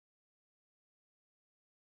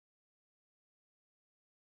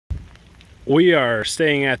We are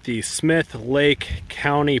staying at the Smith Lake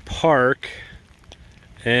County Park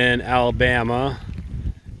in Alabama,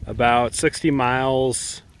 about 60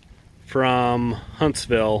 miles from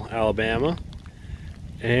Huntsville, Alabama.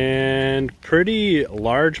 And pretty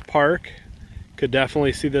large park. Could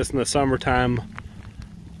definitely see this in the summertime,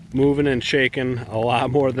 moving and shaking a lot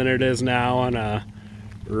more than it is now on a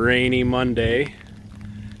rainy Monday.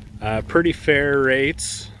 Pretty fair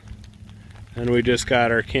rates. And we just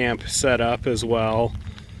got our camp set up as well.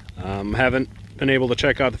 Haven't been able to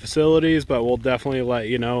check out the facilities, but we'll definitely let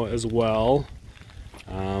you know as well.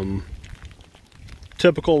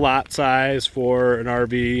 Typical lot size for an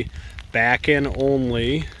RV, back-in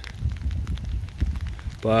only.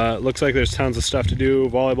 But looks like there's tons of stuff to do.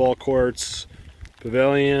 Volleyball courts,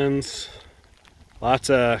 pavilions, lots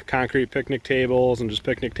of concrete picnic tables and just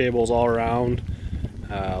picnic tables all around.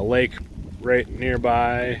 Lake right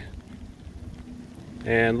nearby.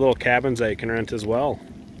 And little cabins that you can rent as well.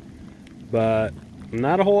 But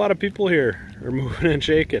not a whole lot of people here are moving and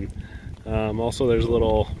shaking. Also, there's a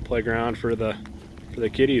little playground for the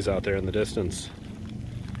kiddies out there in the distance.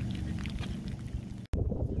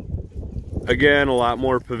 Again, a lot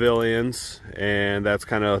more pavilions, and that's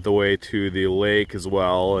kind of the way to the lake as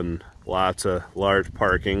well, and lots of large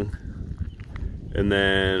parking. And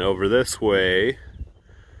then over this way,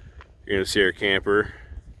 you're gonna see our camper.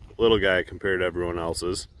 Little guy compared to everyone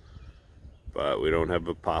else's, but we don't have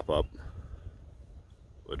a pop-up,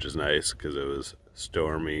 which is nice because it was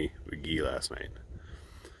stormy McGee last night.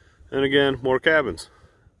 And again, more cabins.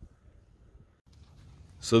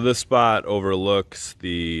 So this spot overlooks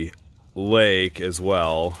the lake as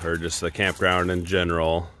well, or just the campground in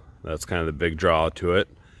general. That's kind of the big draw to it.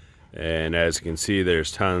 And as you can see,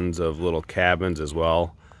 there's tons of little cabins as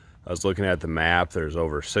well. I was looking at the map, there's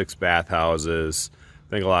over 6 bathhouses. I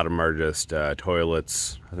think a lot of them are just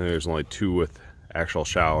toilets. I think there's only 2 with actual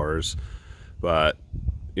showers. But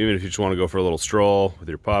even if you just want to go for a little stroll with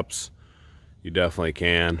your pups, you definitely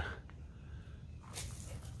can.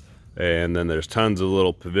 And then there's tons of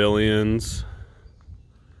little pavilions.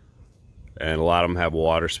 And a lot of them have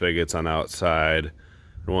water spigots on the outside.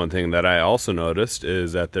 And one thing that I also noticed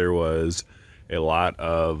is that there was a lot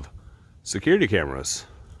of security cameras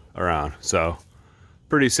around. So,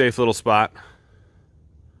 pretty safe little spot.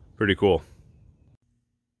 Pretty cool.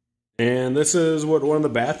 And this is what one of the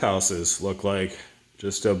bathhouses look like.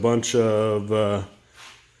 Just a bunch of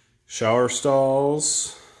shower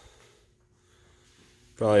stalls.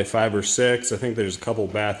 Probably 5 or 6. I think there's a couple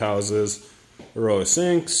bathhouses, a row of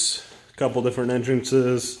sinks, a couple different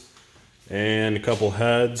entrances, and a couple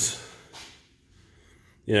heads.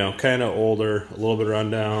 You know, kind of older, a little bit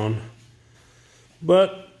rundown.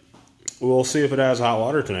 But we'll see if it has hot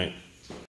water tonight.